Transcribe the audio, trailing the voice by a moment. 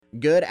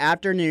Good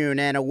afternoon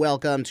and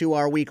welcome to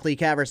our weekly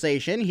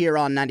conversation here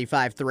on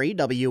 95.3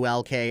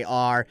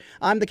 WLKR.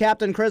 I'm the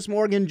Captain Chris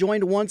Morgan,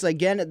 joined once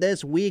again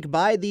this week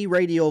by the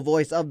radio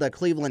voice of the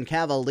Cleveland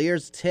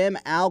Cavaliers, Tim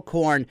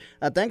Alcorn.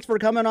 Thanks for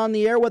coming on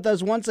the air with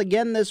us once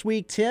again this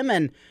week, Tim.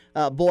 And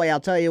boy,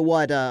 I'll tell you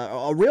what,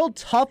 a real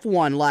tough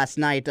one last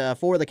night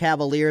for the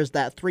Cavaliers,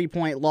 that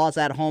 3-point loss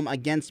at home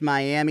against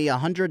Miami,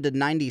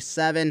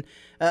 100-97.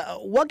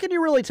 What can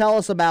you really tell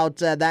us about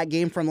that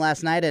game from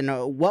last night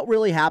and what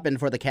really happened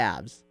for the Cavs?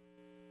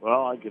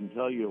 Well, I can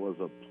tell you it was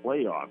a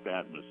playoff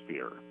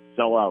atmosphere.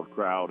 Sellout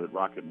crowd at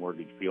Rocket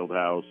Mortgage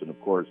Fieldhouse, and of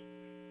course,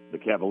 the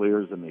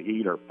Cavaliers and the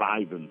Heat are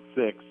 5-6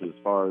 as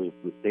far as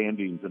the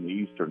standings in the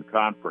Eastern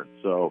Conference.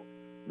 So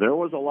there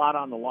was a lot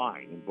on the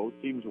line, and both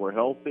teams were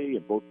healthy,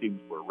 and both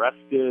teams were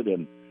rested,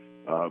 and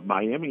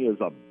Miami is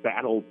a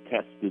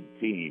battle-tested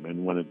team.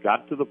 And when it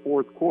got to the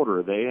fourth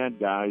quarter, they had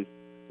guys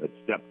that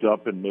stepped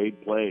up and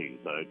made plays.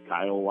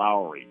 Kyle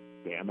Lowry,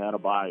 Bam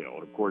Adebayo,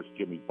 and of course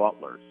Jimmy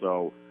Butler.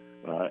 So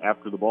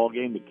after the ball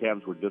game, the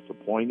Cavs were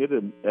disappointed,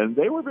 and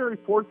they were very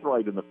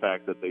forthright in the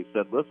fact that they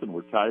said, listen,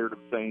 we're tired of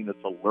saying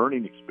it's a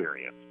learning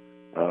experience.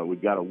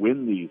 We've got to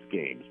win these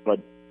games. But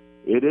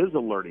it is a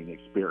learning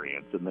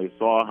experience, and they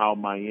saw how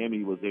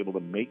Miami was able to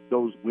make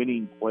those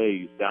winning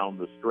plays down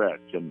the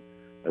stretch. And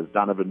as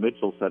Donovan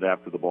Mitchell said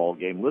after the ball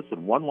game,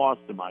 listen, one loss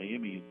to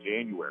Miami in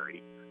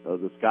January,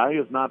 the sky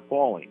is not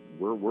falling.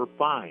 We're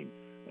fine.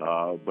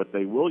 But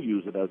they will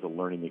use it as a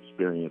learning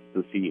experience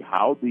to see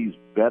how these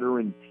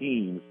veteran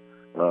teams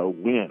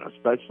win,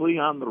 especially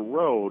on the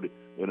road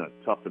in a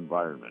tough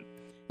environment.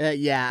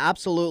 Yeah,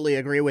 absolutely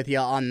agree with you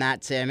on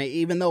that, Tim,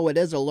 even though it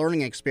is a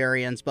learning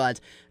experience.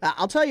 But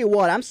I'll tell you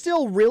what, I'm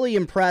still really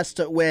impressed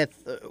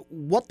with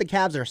what the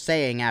Cavs are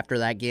saying after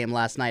that game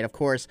last night. Of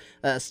course,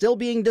 still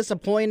being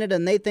disappointed,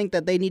 and they think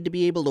that they need to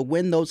be able to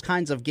win those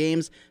kinds of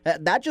games.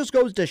 That just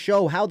goes to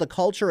show how the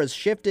culture has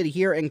shifted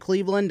here in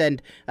Cleveland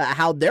and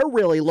how they're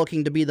really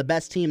looking to be the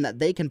best team that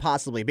they can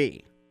possibly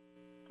be.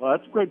 Well,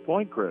 that's a great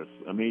point, Chris.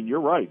 I mean,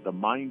 you're right. The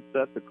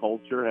mindset, the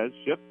culture has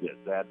shifted.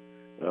 That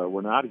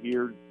we're not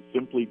here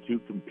simply to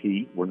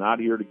compete. We're not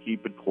here to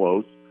keep it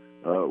close.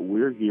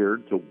 We're here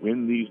to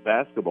win these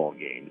basketball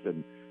games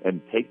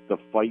and take the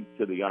fight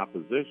to the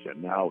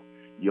opposition. Now,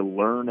 you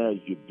learn as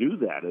you do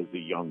that as a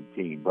young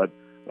team, but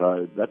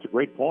that's a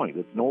great point.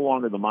 It's no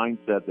longer the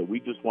mindset that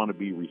we just want to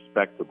be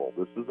respectable.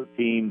 This is a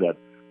team that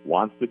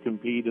wants to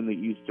compete in the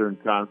Eastern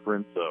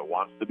Conference,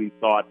 wants to be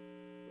thought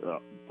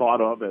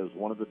of as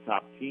one of the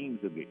top teams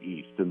in the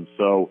East, and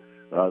so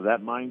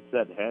that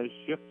mindset has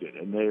shifted,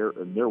 and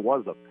there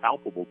was a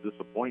palpable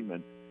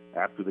disappointment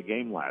after the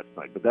game last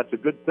night. But that's a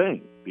good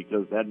thing,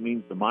 because that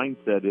means the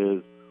mindset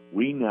is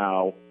we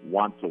now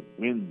want to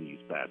win these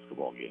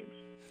basketball games.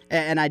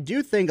 And I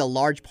do think a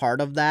large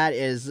part of that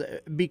is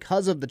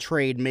because of the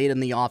trade made in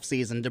the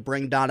offseason to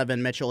bring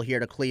Donovan Mitchell here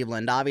to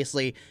Cleveland.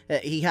 Obviously,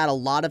 he had a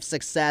lot of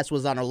success,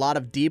 was on a lot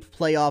of deep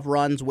playoff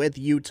runs with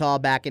Utah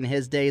back in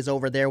his days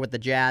over there with the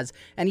Jazz,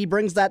 and he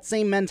brings that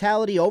same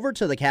mentality over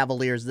to the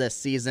Cavaliers this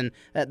season.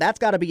 That's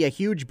got to be a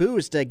huge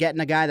boost,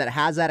 getting a guy that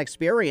has that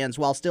experience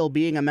while still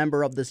being a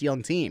member of this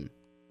young team.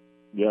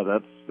 Yeah,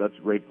 that's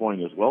a great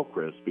point as well,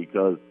 Chris,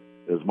 because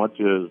as much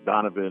as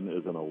Donovan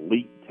is an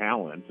elite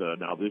talent,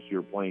 now this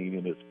year playing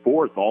in his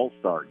fourth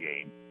All-Star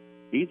game,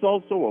 he's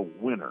also a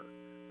winner.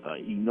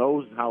 He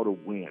knows how to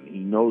win. He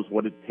knows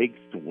what it takes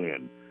to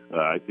win.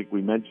 I think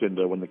we mentioned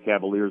when the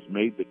Cavaliers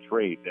made the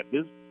trade that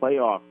his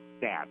playoff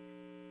stats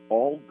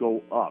all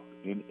go up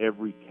in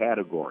every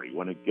category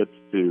when it gets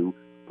to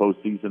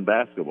postseason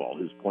basketball.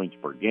 His points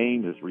per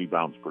game, his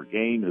rebounds per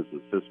game, his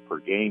assists per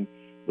game,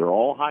 they're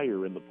all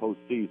higher in the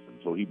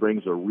postseason. So he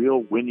brings a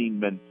real winning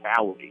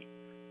mentality.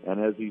 And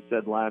as he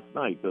said last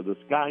night, the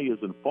sky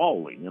isn't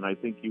falling. And I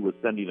think he was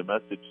sending a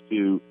message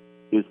to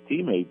his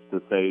teammates to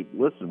say,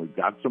 listen, we've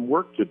got some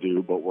work to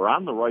do, but we're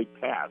on the right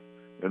path,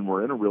 and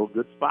we're in a real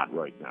good spot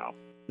right now.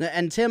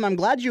 And, Tim, I'm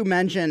glad you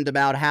mentioned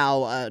about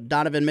how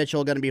Donovan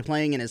Mitchell going to be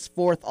playing in his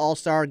fourth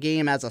All-Star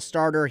game as a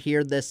starter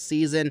here this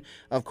season.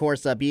 Of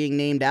course, being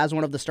named as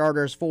one of the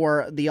starters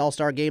for the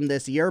All-Star game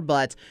this year.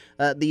 But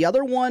the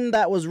other one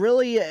that was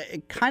really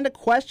kind of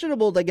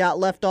questionable that got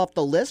left off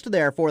the list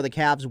there for the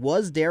Cavs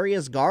was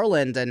Darius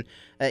Garland. And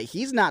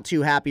he's not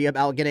too happy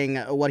about getting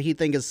what he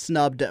thinks is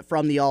snubbed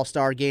from the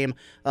All-Star game.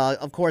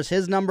 Of course,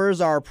 his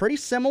numbers are pretty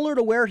similar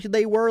to where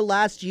they were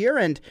last year,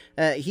 and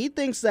he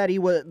thinks that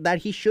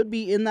he should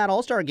be in that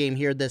All-Star game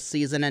here this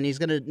season, and he's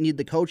going to need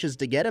the coaches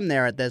to get him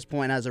there at this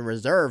point as a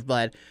reserve.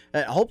 But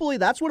hopefully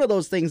that's one of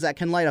those things that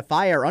can light a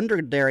fire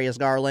under Darius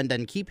Garland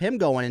and keep him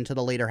going into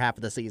the later half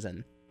of the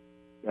season.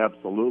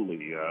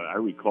 Absolutely. I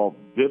recall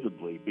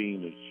vividly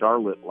being in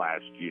Charlotte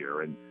last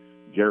year, and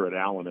Jared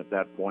Allen at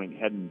that point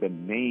hadn't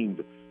been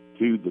named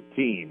to the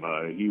team.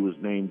 He was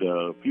named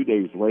a few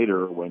days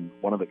later when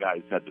one of the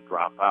guys had to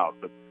drop out.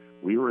 But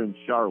we were in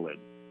Charlotte,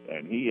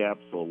 and he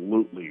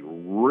absolutely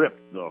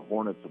ripped the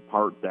Hornets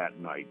apart that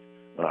night.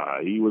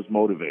 He was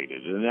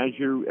motivated. And as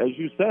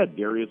you said,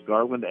 Darius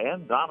Garland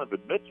and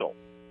Donovan Mitchell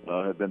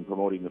have been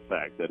promoting the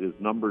fact that his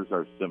numbers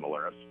are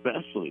similar,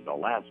 especially the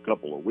last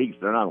couple of weeks.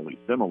 They're not only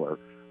similar,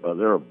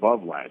 they're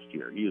above last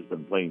year. He has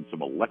been playing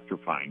some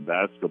electrifying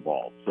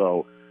basketball.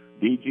 So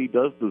DG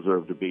does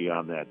deserve to be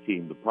on that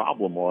team. The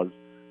problem was,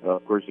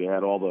 of course, you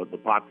had all the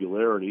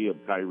popularity of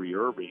Kyrie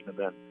Irving, and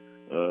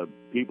then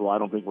people, I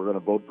don't think, were going to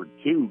vote for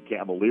two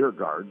Cavalier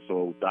guards.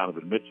 So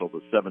Donovan Mitchell,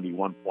 the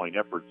 71-point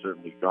effort,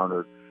 certainly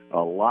garnered a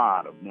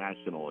lot of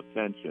national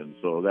attention.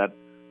 So that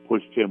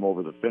pushed him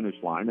over the finish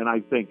line. And I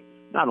think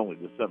not only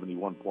the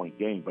 71-point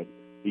game, but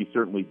he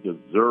certainly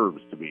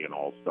deserves to be an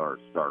all-star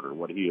starter.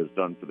 What he has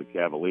done for the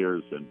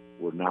Cavaliers, and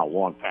we're now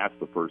long past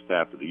the first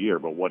half of the year,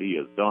 but what he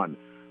has done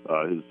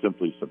is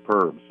simply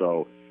superb.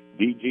 So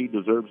DG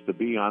deserves to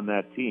be on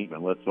that team,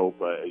 and let's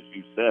hope, as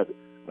you said,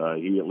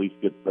 he at least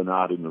gets the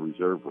nod in the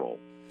reserve role.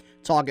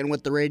 Talking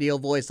with the radio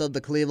voice of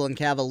the Cleveland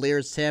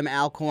Cavaliers, Tim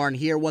Alcorn,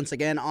 here once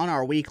again on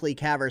our weekly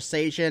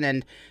Caversation,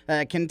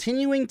 and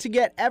continuing to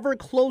get ever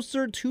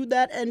closer to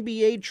that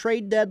NBA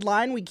trade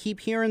deadline. We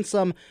keep hearing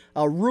some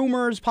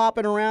rumors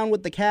popping around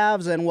with the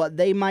Cavs and what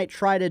they might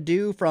try to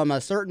do from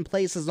certain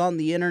places on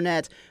the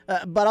internet.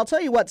 But I'll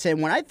tell you what,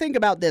 Tim, when I think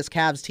about this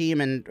Cavs team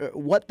and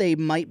what they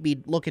might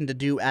be looking to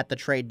do at the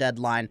trade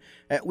deadline,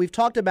 we've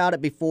talked about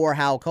it before,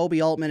 how Kobe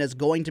Altman is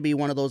going to be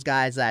one of those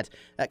guys that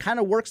kind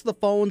of works the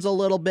phones a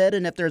little bit,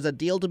 and if there's a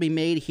deal to be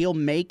made, he'll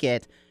make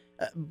it.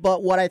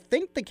 But what I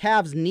think the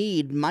Cavs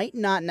need might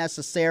not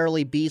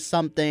necessarily be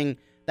something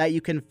that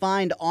you can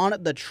find on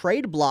the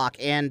trade block,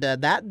 and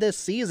that this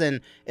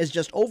season is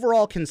just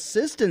overall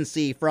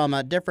consistency from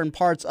different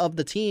parts of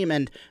the team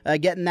and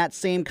getting that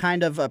same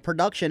kind of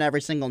production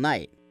every single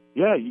night.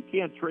 Yeah, you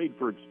can't trade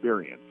for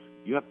experience.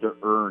 You have to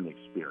earn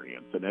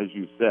experience. And as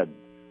you said,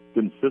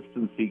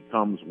 consistency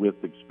comes with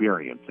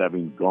experience,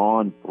 having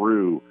gone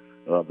through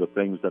the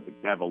things that the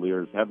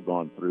Cavaliers have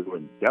gone through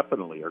and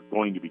definitely are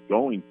going to be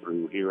going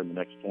through here in the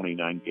next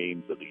 29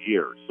 games of the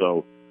year.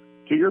 So,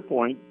 to your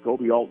point,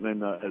 Kobe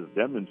Altman has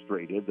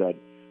demonstrated that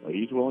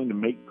he's willing to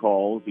make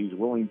calls. He's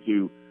willing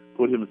to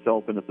put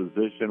himself in a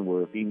position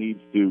where if he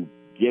needs to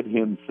get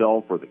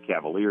himself, or the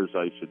Cavaliers,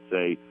 I should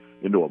say,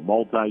 into a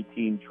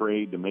multi-team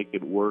trade to make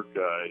it work,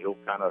 he'll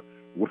kind of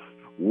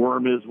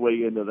worm his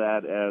way into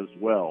that as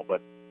well.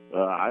 But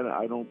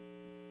I don't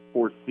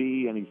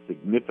foresee any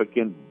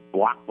significant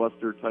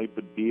blockbuster type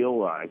of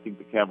deal. I think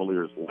the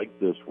Cavaliers like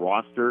this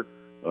roster.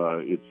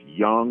 It's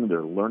young.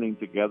 They're learning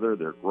together.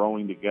 They're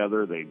growing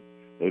together.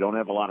 They don't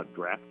have a lot of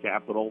draft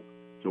capital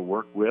to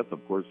work with.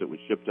 Of course, it was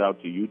shipped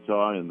out to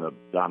Utah in the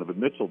Donovan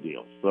Mitchell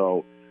deal.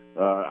 So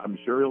I'm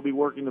sure he'll be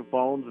working the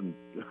phones and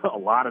a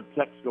lot of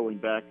texts going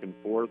back and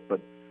forth,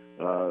 but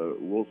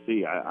we'll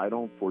see. I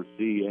don't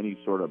foresee any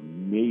sort of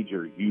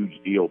major, huge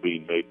deal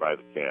being made by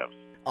the Cavs.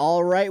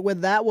 All right,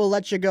 with that, we'll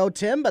let you go,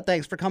 Tim, but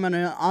thanks for coming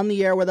on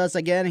the air with us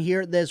again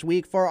here this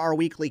week for our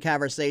weekly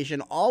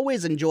Caversation.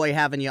 Always enjoy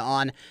having you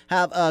on.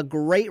 Have a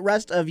great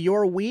rest of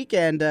your week,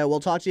 and we'll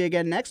talk to you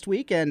again next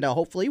week, and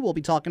hopefully we'll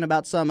be talking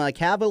about some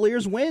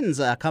Cavaliers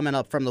wins coming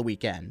up from the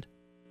weekend.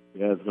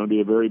 Yeah, it's going to be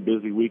a very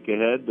busy week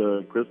ahead.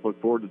 Chris,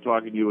 look forward to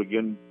talking to you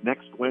again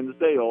next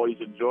Wednesday. Always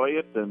enjoy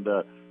it, and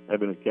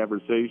having a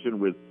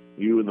conversation with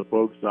you and the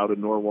folks out in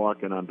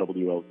Norwalk and on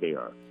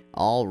WLKR.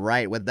 All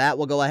right, with that,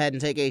 we'll go ahead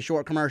and take a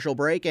short commercial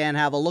break and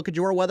have a look at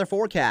your weather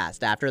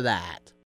forecast after that.